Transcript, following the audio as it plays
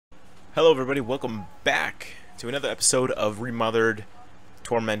Hello everybody, welcome back to another episode of Remothered,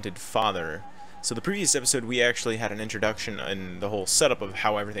 Tormented Father. So the previous episode we actually had an introduction and the whole setup of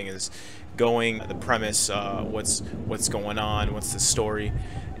how everything is going, the premise, what's going on, what's the story,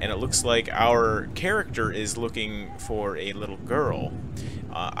 and it looks like our character is looking for a little girl.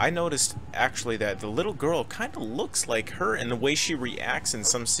 I noticed actually that the little girl kind of looks like her in the way she reacts in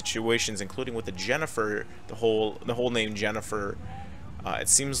some situations, including with the Jennifer, the whole name Jennifer. It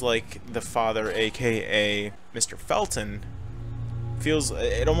seems like the father, aka Mr. Felton,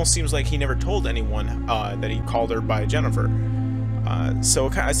 it almost seems like he never told anyone that he called her by Jennifer. So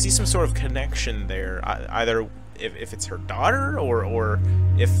I see some sort of connection there, either if it's her daughter or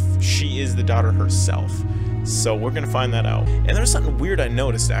if she is the daughter herself. So we're gonna find that out. And there's something weird I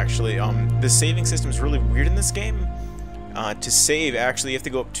noticed actually. The saving system is really weird in this game. To save, actually, you have to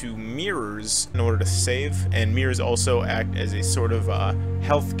go up to mirrors in order to save, and mirrors also act as a sort of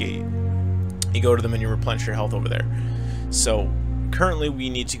health gate. You go to them and you replenish your health over there. So, currently we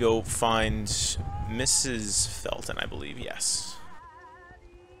need to go find Mrs. Felton, I believe, yes.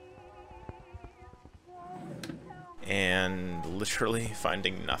 And literally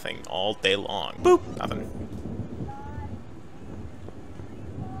finding nothing all day long. Boop! Nothing.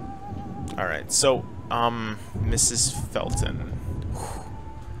 Alright, so Mrs. Felton.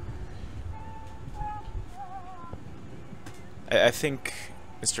 I think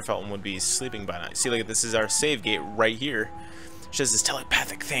Mr. Felton would be sleeping by now. See, like, this is our save gate right here. She has this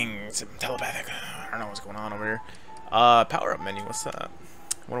telepathic thing. Some telepathic. I don't know what's going on over here. Power up menu. What's that? I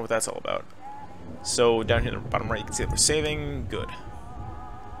wonder what that's all about. So down here in the bottom right, you can see that we're saving. Good.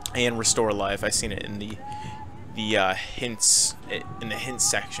 And restore life. I've seen it in the hints in the hint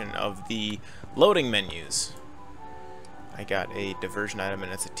section of the loading menus. I got a diversion item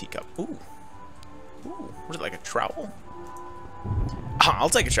and it's a teacup. Ooh. Ooh. What is it, like a trowel? I'll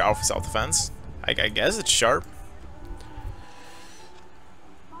take a trowel for self-defense. I guess it's sharp.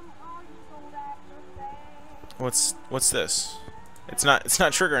 What's this? It's not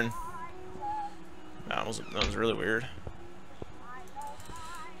triggering. That was really weird.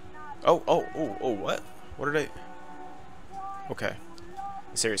 Oh, what? What did I... Okay.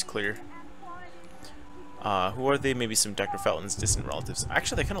 This area's clear. Who are they? Maybe some Dr. Felton's distant relatives.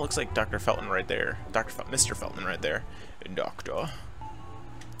 Actually, that kind of looks like Dr. Felton right there. Mr. Felton right there. Doctor.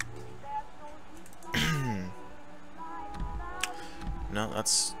 No,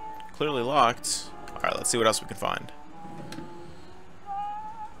 that's clearly locked. Alright, let's see what else we can find.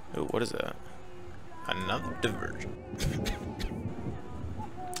 Oh, what is that? Another diversion.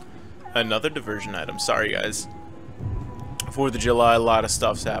 Another diversion item. Sorry, guys. 4th of July, a lot of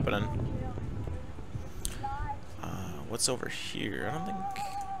stuff's happening. What's over here? I don't think...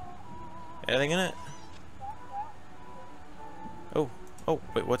 anything in it? Oh,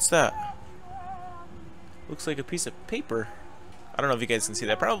 wait, what's that? Looks like a piece of paper. I don't know if you guys can see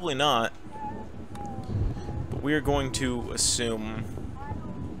that. Probably not. But we're going to assume...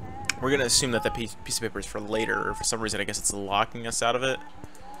 we're going to assume that the piece of paper is for later. For some reason, I guess it's locking us out of it.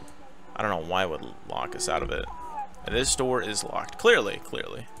 I don't know why it would lock us out of it. This door is locked. Clearly.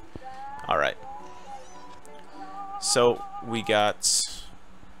 Alright. So, we got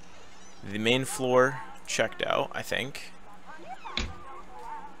the main floor checked out, I think.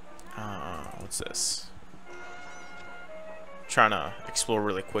 What's this? Trying to explore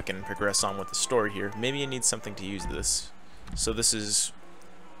really quick and progress on with the story here. Maybe I need something to use this. So this is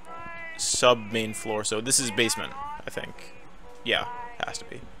sub-main floor. So this is basement, I think. Yeah, has to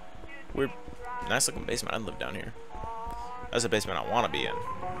be. Weird, nice looking basement. I'd live down here. That's a basement I want to be in.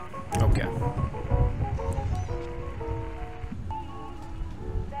 Okay.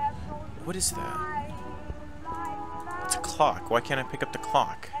 What is that? It's a clock. Why can't I pick up the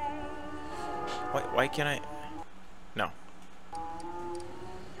clock? Why can't I? No.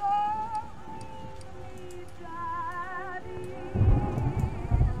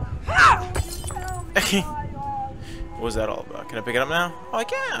 What was that all about? Can I pick it up now? Oh, I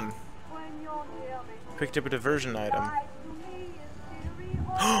can! Picked up a diversion item.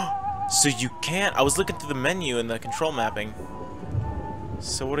 So you can't? I was looking through the menu in the control mapping.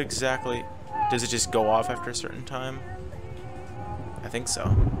 So what exactly... does it just go off after a certain time? I think so.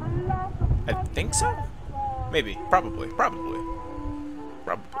 I think so? Maybe. Probably.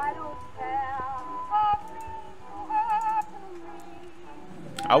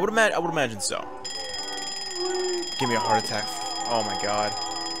 I would imagine so. Give me a heart attack. Oh my god.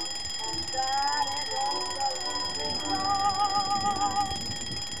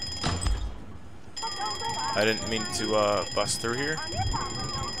 I didn't mean to bust through here.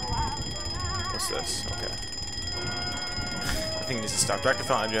 What's this? Okay. everything needs to stop. Dr.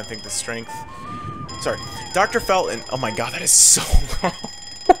 Felton, I do not think the strength... Sorry. Dr. Felton... Oh my god, that is so long.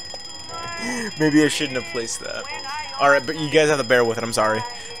 Maybe I shouldn't have placed that. Alright, but you guys have to bear with it, I'm sorry.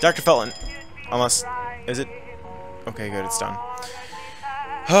 Dr. Felton. Unless... Is it? Okay, good, it's done.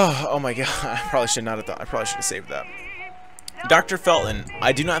 Oh my god, I probably should not have thought. I probably should have saved that. Dr. Felton,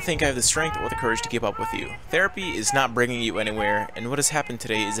 I do not think I have the strength or the courage to keep up with you. Therapy is not bringing you anywhere, and what has happened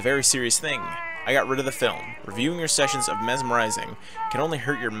today is a very serious thing. I got rid of the film. Reviewing your sessions of mesmerizing can only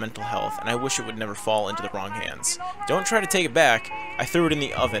hurt your mental health, and I wish it would never fall into the wrong hands. Don't try to take it back. I threw it in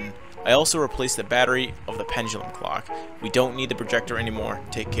the oven. I also replaced the battery of the pendulum clock. We don't need the projector anymore.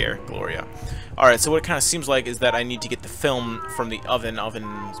 Take care, Gloria. Alright, so what it kind of seems like is that I need to get the film from the oven.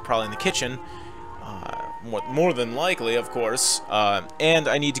 Oven's probably in the kitchen. More than likely, of course. And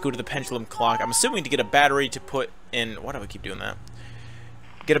I need to go to the pendulum clock. I'm assuming to get a battery to put in... Why do I keep doing that?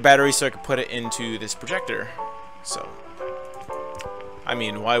 Get a battery so I can put it into this projector. So, I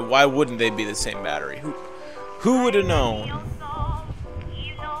mean, why wouldn't they be the same battery? Who would have known?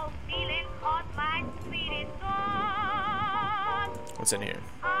 What's in here?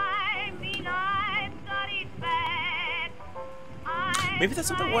 Maybe that's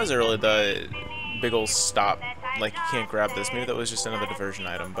what that was earlier. The big ol' stop, like you can't grab this. Maybe that was just another diversion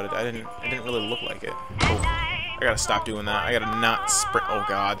item, but it didn't really look like it. Oh, I gotta stop doing that. I gotta not sprint. Oh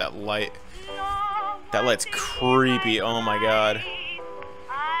god, that light. That light's creepy. Oh my god.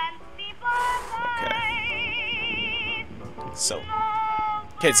 Okay. So,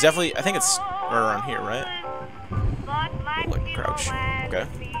 okay, it's definitely. I think it's right around here, right? Oh, like crouch. Okay.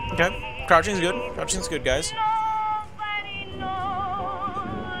 Okay. Crouching's good. Crouching's good, guys.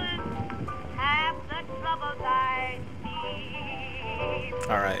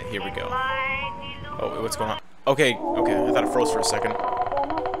 Alright, here we go. Oh, wait, what's going on? Okay, okay, I thought it froze for a second.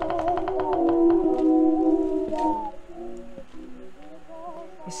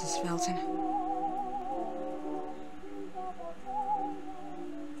 Mrs. Felton.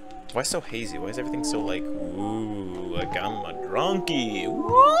 Why so hazy? Why is everything so like, ooh, like I'm a drunkie?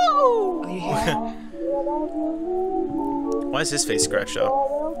 Woo! Are you here? Why is his face scratched up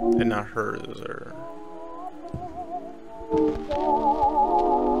and not hers? Or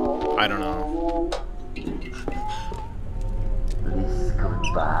I don't know. This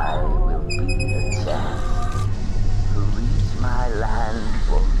goodbye will be the chance to reach my land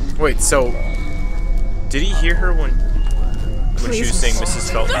for me. Wait, so did he hear her when she was saying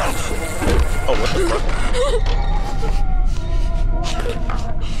Mrs. Felton? Oh, what the fuck?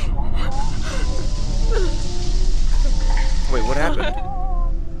 Wait, what happened?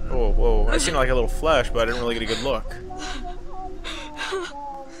 Oh, whoa. I seen like a little flash, but I didn't really get a good look.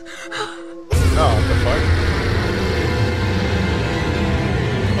 Oh, what the fuck?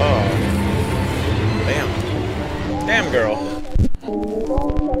 Oh. Damn. Damn, girl.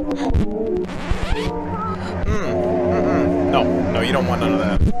 No, you don't want none of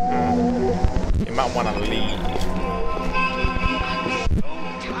that. You might want to leave.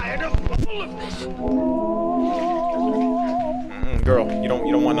 Tired of all of this. Girl, you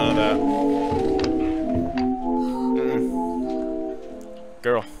don't want none of that.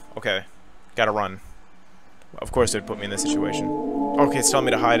 Girl, okay. Gotta run. Of course it'd put me in this situation. Okay, it's telling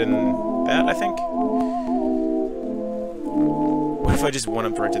me to hide in that, I think? What if I just went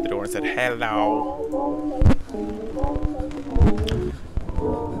up right to the door and said, hello?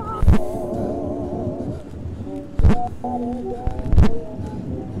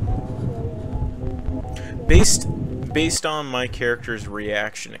 Based on my character's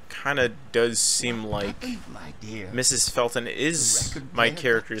reaction, it kind of does seem like Mrs. Felton is my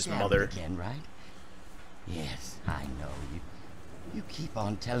character's mother. Again, right? Yes, I know. You keep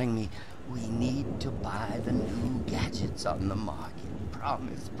on telling me we need to buy the new gadgets on the market.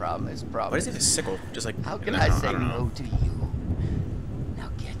 Promise, promise, promise. Why does he have a sickle? Just like how can I say no to you? Now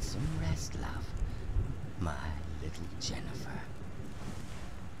get some rest, love. My little Jennifer.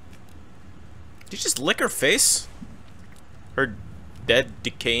 Did you just lick her face? Her dead,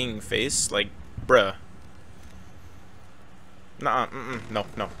 decaying face? Like, bruh. Nuh-uh, no,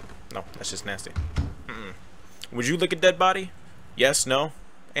 that's just nasty. Would you lick a dead body? Yes, no?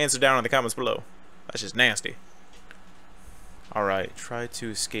 Answer down in the comments below. That's just nasty. Alright, try to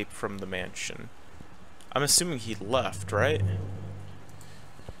escape from the mansion. I'm assuming he left, right?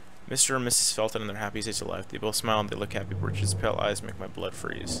 Mr. and Mrs. Felton and their happy stage of life. They both smile and they look happy. Richard's pale eyes make my blood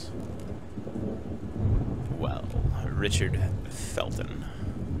freeze. Well, Richard Felton.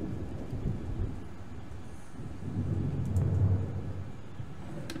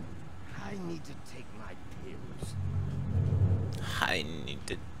 I need to take my pills. I need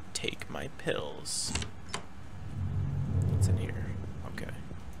to take my pills. What's in here?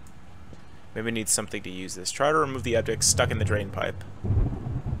 Maybe I need something to use this. Try to remove the object stuck in the drain pipe.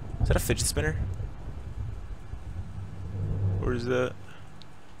 Is that a fidget spinner? Or is that...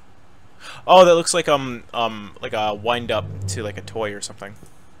 Oh, that looks like a wind up to like a toy or something.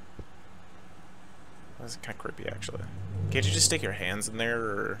 That's kind of creepy, actually. Can't you just stick your hands in there,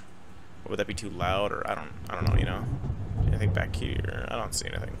 or would that be too loud? Or I don't know. You know, anything back here? I don't see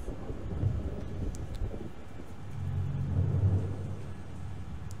anything.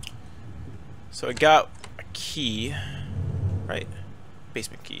 So I got a key, right?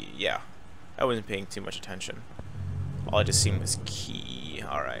 Basement key. Yeah, I wasn't paying too much attention. All I just seen was key.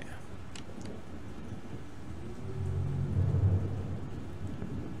 All right.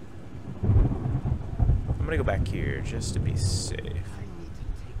 I'm gonna go back here just to be safe.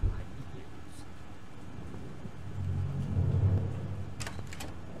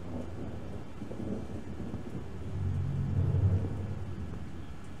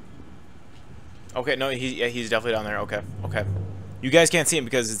 Okay, no, he's definitely down there. Okay, okay. You guys can't see him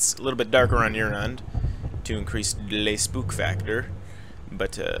because it's a little bit darker on your end to increase the spook factor,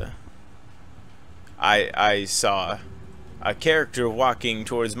 but I saw a character walking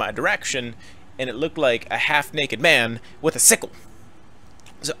towards my direction, and it looked like a half-naked man with a sickle.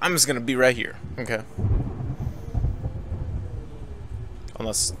 So I'm just gonna be right here, okay?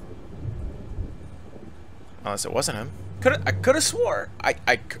 Unless it wasn't him. I could have swore.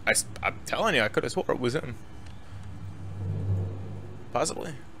 I'm telling you, I could have swore it was him.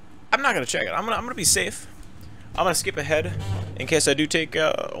 Possibly. I'm not gonna check it. I'm gonna be safe. I'm gonna skip ahead in case I do take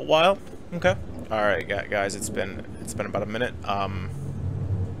a while. Okay. All right, guys. It's been about a minute. I'm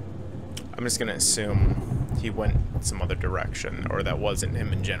just gonna assume he went some other direction, or that wasn't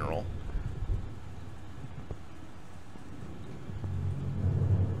him in general.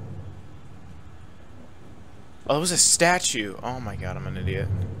 Oh, it was a statue. Oh my god, I'm an idiot.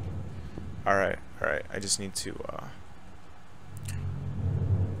 Alright, alright. I just need to,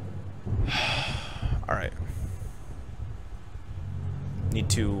 Alright. Need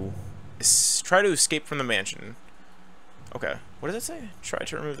to try to escape from the mansion. Okay. What does it say? Try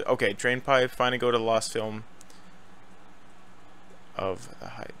to remove the... Okay, drain pipe. Finally go to the lost film of the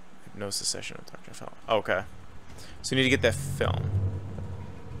hypnosis session of Dr. Film. Okay. So we need to get that film.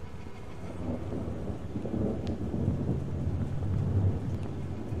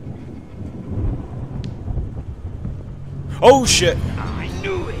 Oh shit! I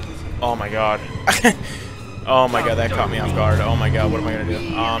knew it. Oh my god. Oh my god, that caught me off guard. Oh my god, what am I gonna do?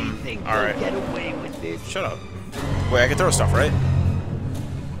 Alright. Get away with this. Shut up. Wait, I can throw stuff, right?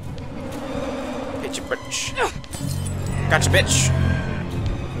 Hit you, bitch. Gotcha, bitch.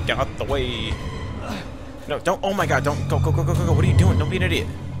 Get out the way. No, don't. Oh my god, don't. Go. What are you doing? Don't be an idiot.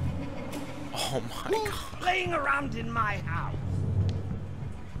 Oh my god. Playing around in my house.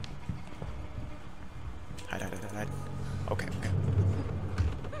 Hide. Okay.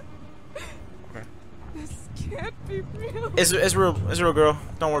 This can't be real. It's real, girl.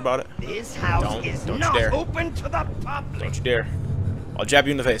 Don't worry about it. This house is don't you not dare. open to the public. Don't you dare. I'll jab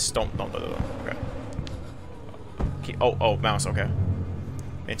you in the face. Don't. Okay. Oh, mouse. Okay.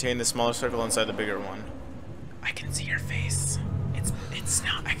 Maintain the smaller circle inside the bigger one. I can see your face. It's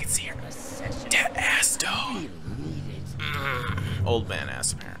not. I can see your dead ass, though. Old man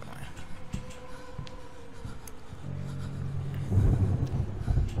ass, apparently.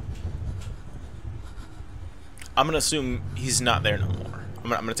 I'm gonna assume he's not there no more. I'm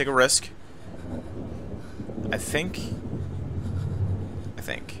gonna take a risk. I think.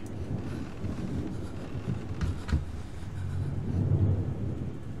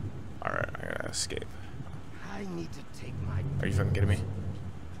 Alright, I gotta escape. I need to take my... Are you fucking kidding me?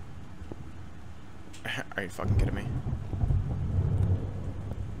 Are you fucking kidding me?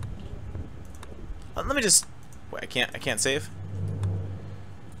 Let me just... Wait, I can't save?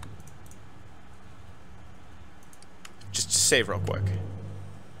 Just save real quick.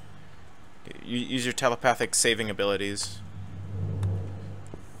 Use your telepathic saving abilities.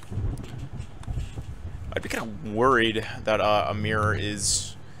 I'd be kind of worried that a mirror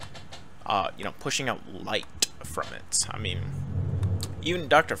is, you know, pushing out light from it. I mean, even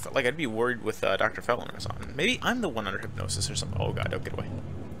I'd be worried with Dr. Felon or something. Maybe I'm the one under hypnosis or something. Oh god, don't get away.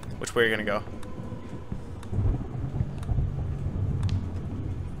 Which way are you gonna go?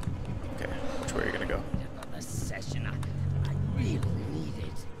 Okay, which way are you gonna go? Another session. I really need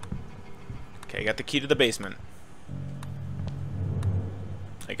it. Okay, I got the key to the basement.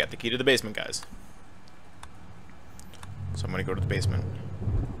 I got the key to the basement, guys. So I'm gonna go to the basement.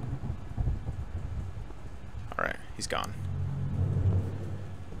 Alright, he's gone.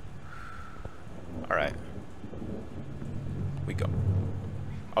 Alright. We go.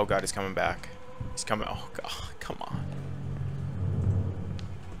 Oh god, he's coming back. He's coming. Oh god, come on.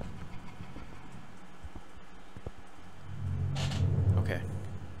 Okay.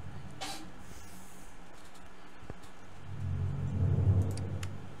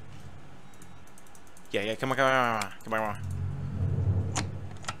 Yeah, come on, come on.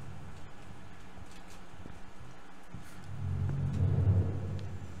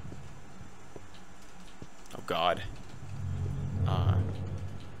 Oh god.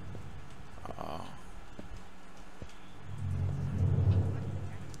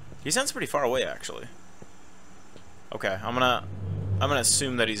 He sounds pretty far away, actually. Okay, I'm gonna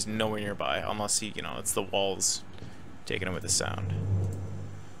assume that he's nowhere nearby, unless he, you know, it's the walls taking him with the sound.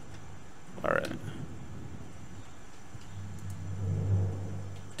 All right.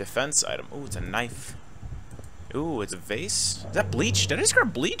 Defense item. Ooh, it's a knife. Ooh, it's a vase. Is that bleach? Did I just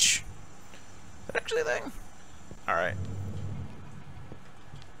grab bleach? Is that actually a thing? All right.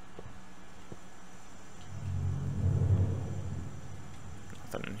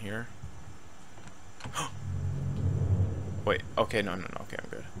 Nothing in here. Wait. Okay. No. Okay, I'm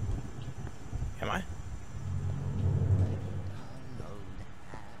good. Am I?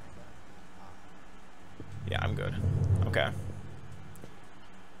 Yeah, I'm good. Okay.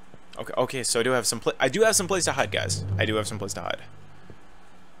 Okay, so I do have some place to hide, guys. I do have some place to hide.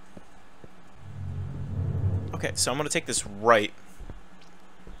 Okay, so I'm gonna take this right.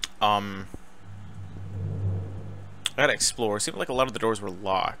 I gotta explore. It seemed like a lot of the doors were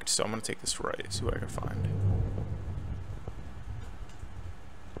locked, so I'm gonna take this right, see what I can find.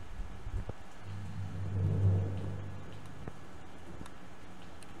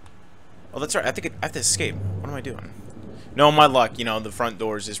 Oh, that's right. I think I have to escape. What am I doing? No, my luck. You know, the front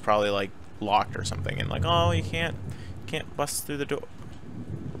doors is probably like locked or something, and like, oh, you can't bust through the door.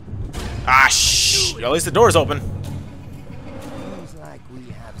 Ah, shh! At least the door's open. Seems like we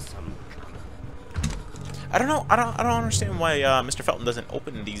have some. I don't know. I don't understand why Mr. Felton doesn't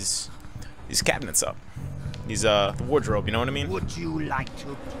open these cabinets up. These the wardrobe. You know what I mean? Would you like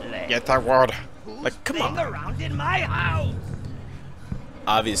to play? Get that word. Who's Like, come on. around in my house?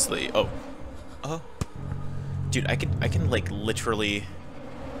 Obviously. Oh. Dude, I can like literally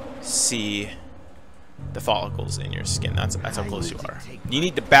see the follicles in your skin. That's how close you are. You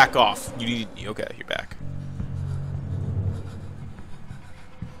need to back off. Okay, you're back.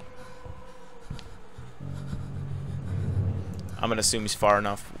 I'm gonna assume he's far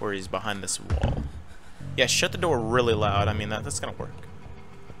enough where he's behind this wall. Yeah, shut the door really loud. I mean, that's gonna work.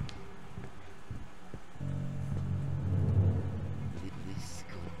 This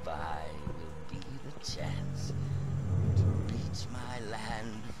goodbye will be the chance to reach my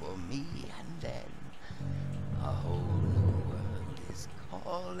land for me, and then a whole new world is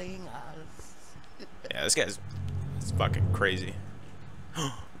calling us. Yeah, this guy's fucking crazy.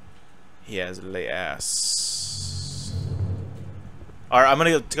 He has a lay ass. Alright, I'm gonna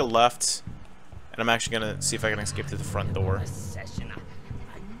go to the left, and I'm actually gonna see if I can escape through the front door. A session I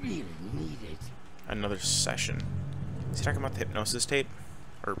really need it. Another session. Is he talking about the hypnosis tape?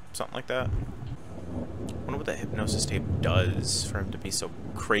 Or something like that? I wonder what that hypnosis tape does for him to be so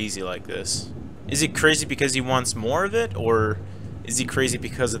crazy like this. Is he crazy because he wants more of it? Or is he crazy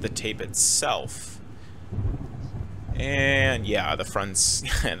because of the tape itself? And yeah, the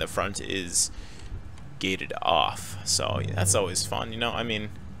front is gated off. So yeah, that's always fun, you know? I mean,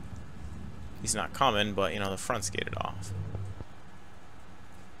 he's not coming, but you know, the front's gated off.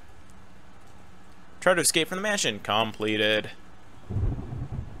 Try to escape from the mansion. Completed.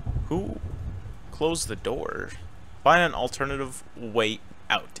 Who closed the door? Find an alternative way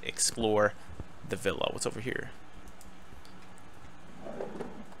out. Explore the villa. What's over here?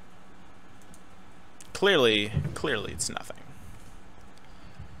 Clearly it's nothing.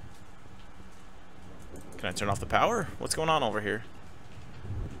 Can I turn off the power? What's going on over here?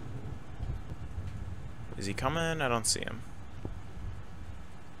 Is he coming? I don't see him.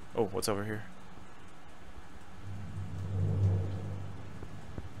 Oh, what's over here?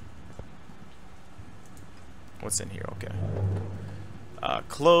 What's in here? Okay.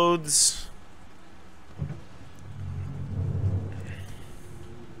 Clothes.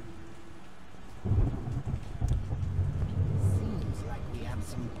 Seems like we have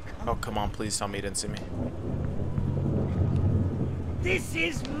some. Oh, come on, please tell me you didn't see me. This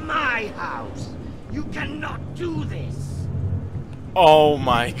is my house. You cannot do this. Oh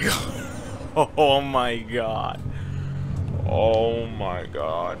my god. Oh my god. Oh my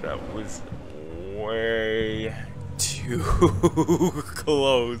god. That was way too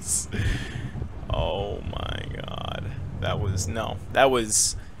close. Oh my god. That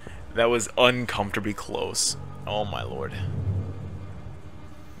was uncomfortably close. Oh my lord.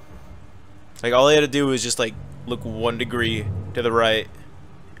 Like, all he had to do was just, like, look 1 degree to the right,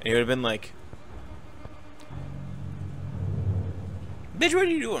 and he would have been like, bitch, what are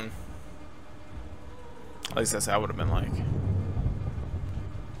you doing? At least that's how it would have been like.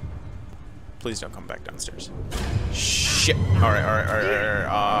 Please don't come back downstairs. Shit. Alright.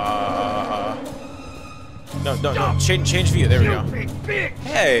 No. Change view. There we go.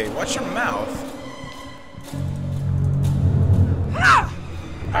 Hey, watch your mouth.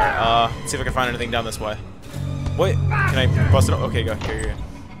 Alright, let's see if I can find anything down this way. Wait, can I bust it up? Okay, go. Here.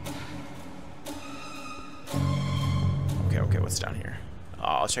 Okay, what's down here?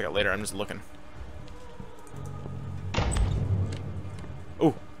 I'll check it later. I'm just looking.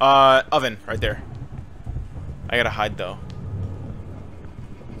 Ooh, oven right there. I gotta hide though.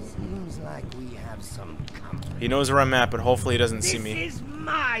 Seems like we have some company. He knows where I'm at, but hopefully he doesn't see me. This is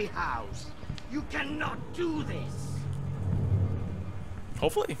my house. You cannot do this.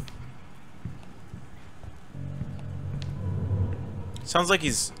 Hopefully. Sounds like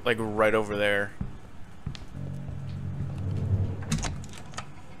he's like right over there.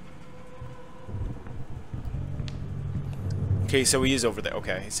 Okay, so he is over there.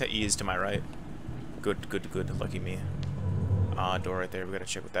 Okay, he is to my right. Good. Lucky me. Door right there. We gotta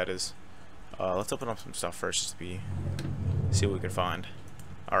check what that is. Let's open up some stuff first, just to see what we can find.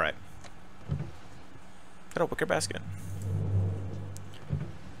 All right. Got a wicker basket.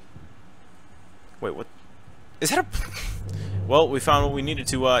 Wait, what? Is that a? Well, we found what we needed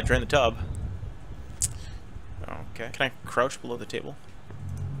to drain the tub. Okay. Can I crouch below the table?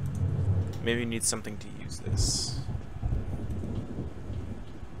 Maybe you need something to use this.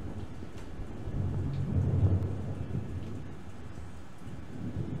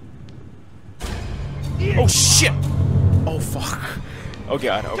 Oh shit! Oh fuck! Oh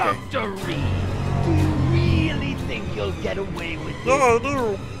god! Okay. Dr. Reed, do you really think you'll get away with this? No, I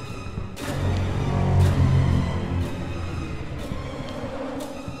do.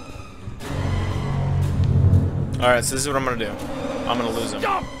 All right, so this is what I'm gonna do. I'm gonna lose him.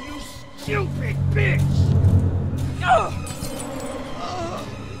 Stop, you stupid bitch!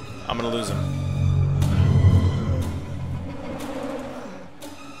 I'm gonna lose him.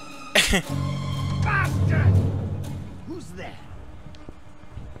 Bastard! Who's there?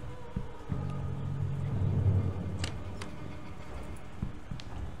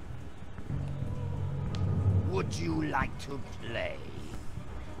 Would you like to play?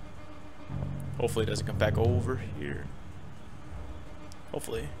 Hopefully it doesn't come back over here.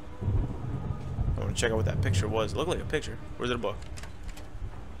 Hopefully. I want to check out what that picture was. It looked like a picture. Or is it a book?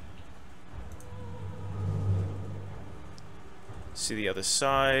 See the other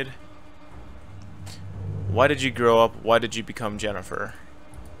side. Why did you grow up? Why did you become Jennifer?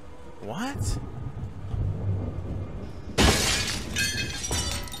 What?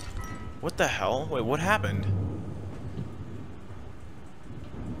 What the hell? Wait, what happened?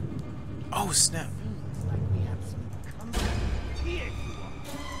 Oh, snap.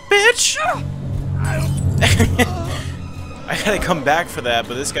 Bitch! I gotta come back for that,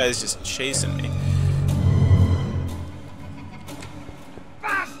 but this guy's just chasing me.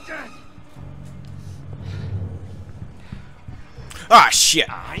 Bastard! Ah, shit!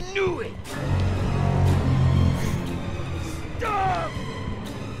 I knew it! Stop!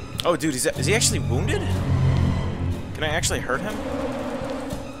 Oh, dude, is he actually wounded? Can I actually hurt him?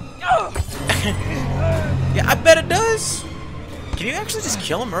 Yeah, I bet it does. Can you actually just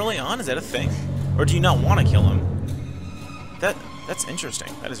kill him early on? Is that a thing? Or do you not want to kill him? That's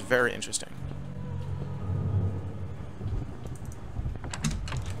interesting. That is very interesting.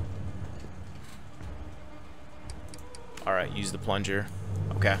 Alright, use the plunger.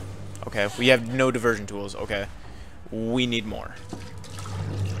 Okay. Okay, we have no diversion tools. Okay. We need more.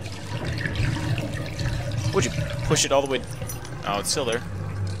 Would you push it all the way? Oh, it's still there.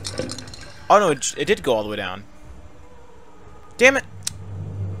 Oh no, it did go all the way down. Damn it!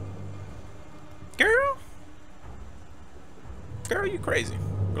 Girl! Girl, you crazy.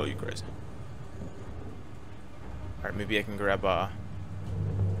 Girl, you crazy. Alright, maybe I can grab, Can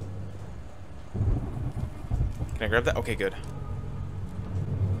I grab that? Okay, good.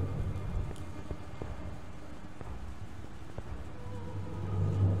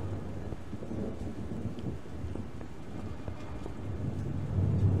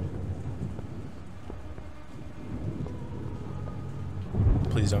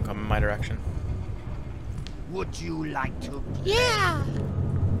 Please don't come in my direction. Would you like to play? Yeah.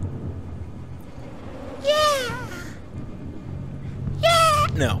 Yeah. Yeah.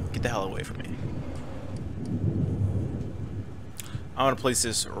 No, get the hell away from me. I'm gonna place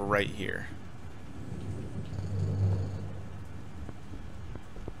this right here.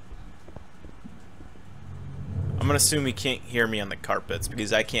 gonna assume he can't hear me on the carpets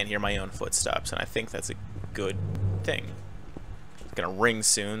because I can't hear my own footsteps, and I think that's a good thing. It's gonna ring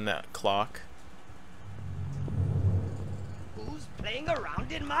soon, that clock. Who's playing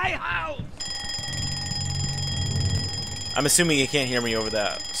around in my house? I'm assuming he can't hear me over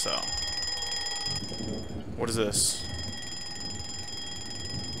that, so. What is this?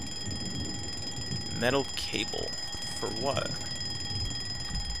 Metal cable. For what?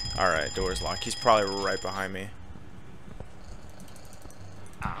 Alright, door's locked. He's probably right behind me.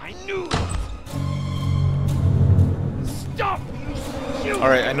 I knew it. Stop, you.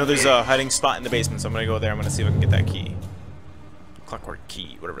 Alright, I know there's a hiding spot in the basement, so I'm gonna go there. I'm gonna see if I can get that key. Clockwork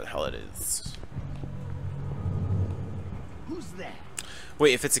key, whatever the hell it is. Who's that?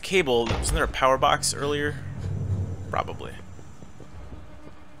 Wait, if it's a cable, wasn't there a power box earlier? Probably.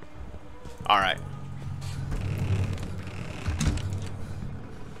 Alright.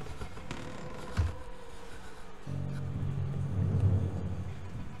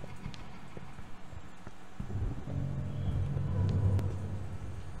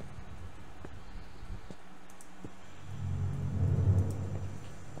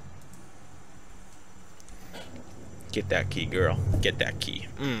 Get that key, girl. Get that key.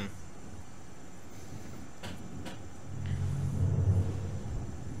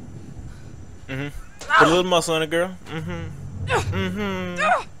 Put a little muscle in it, girl.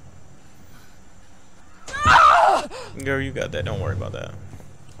 Girl, you got that. Don't worry about that.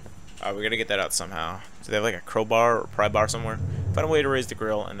 Alright, we gotta get that out somehow. Do they have like a crowbar or pry bar somewhere? Find a way to raise the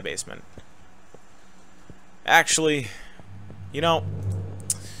grill in the basement. Actually, you know,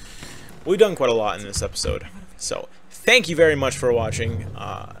 we've done quite a lot in this episode. So, thank you very much for watching.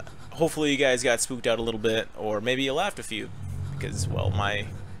 Hopefully you guys got spooked out a little bit, or maybe you laughed a few, because, well, my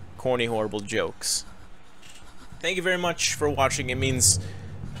corny, horrible jokes. Thank you very much for watching. It means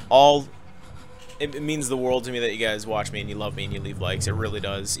it means the world to me that you guys watch me and you love me and you leave likes. It really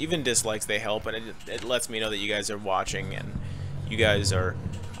does. Even dislikes, they help, and it lets me know that you guys are watching and you guys are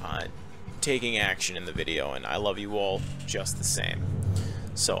taking action in the video, and I love you all just the same.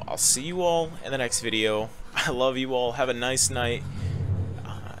 So I'll see you all in the next video. I love you all. Have a nice night.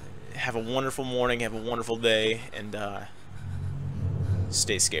 Have a wonderful morning. Have a wonderful day. And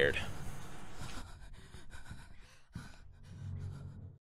stay scared.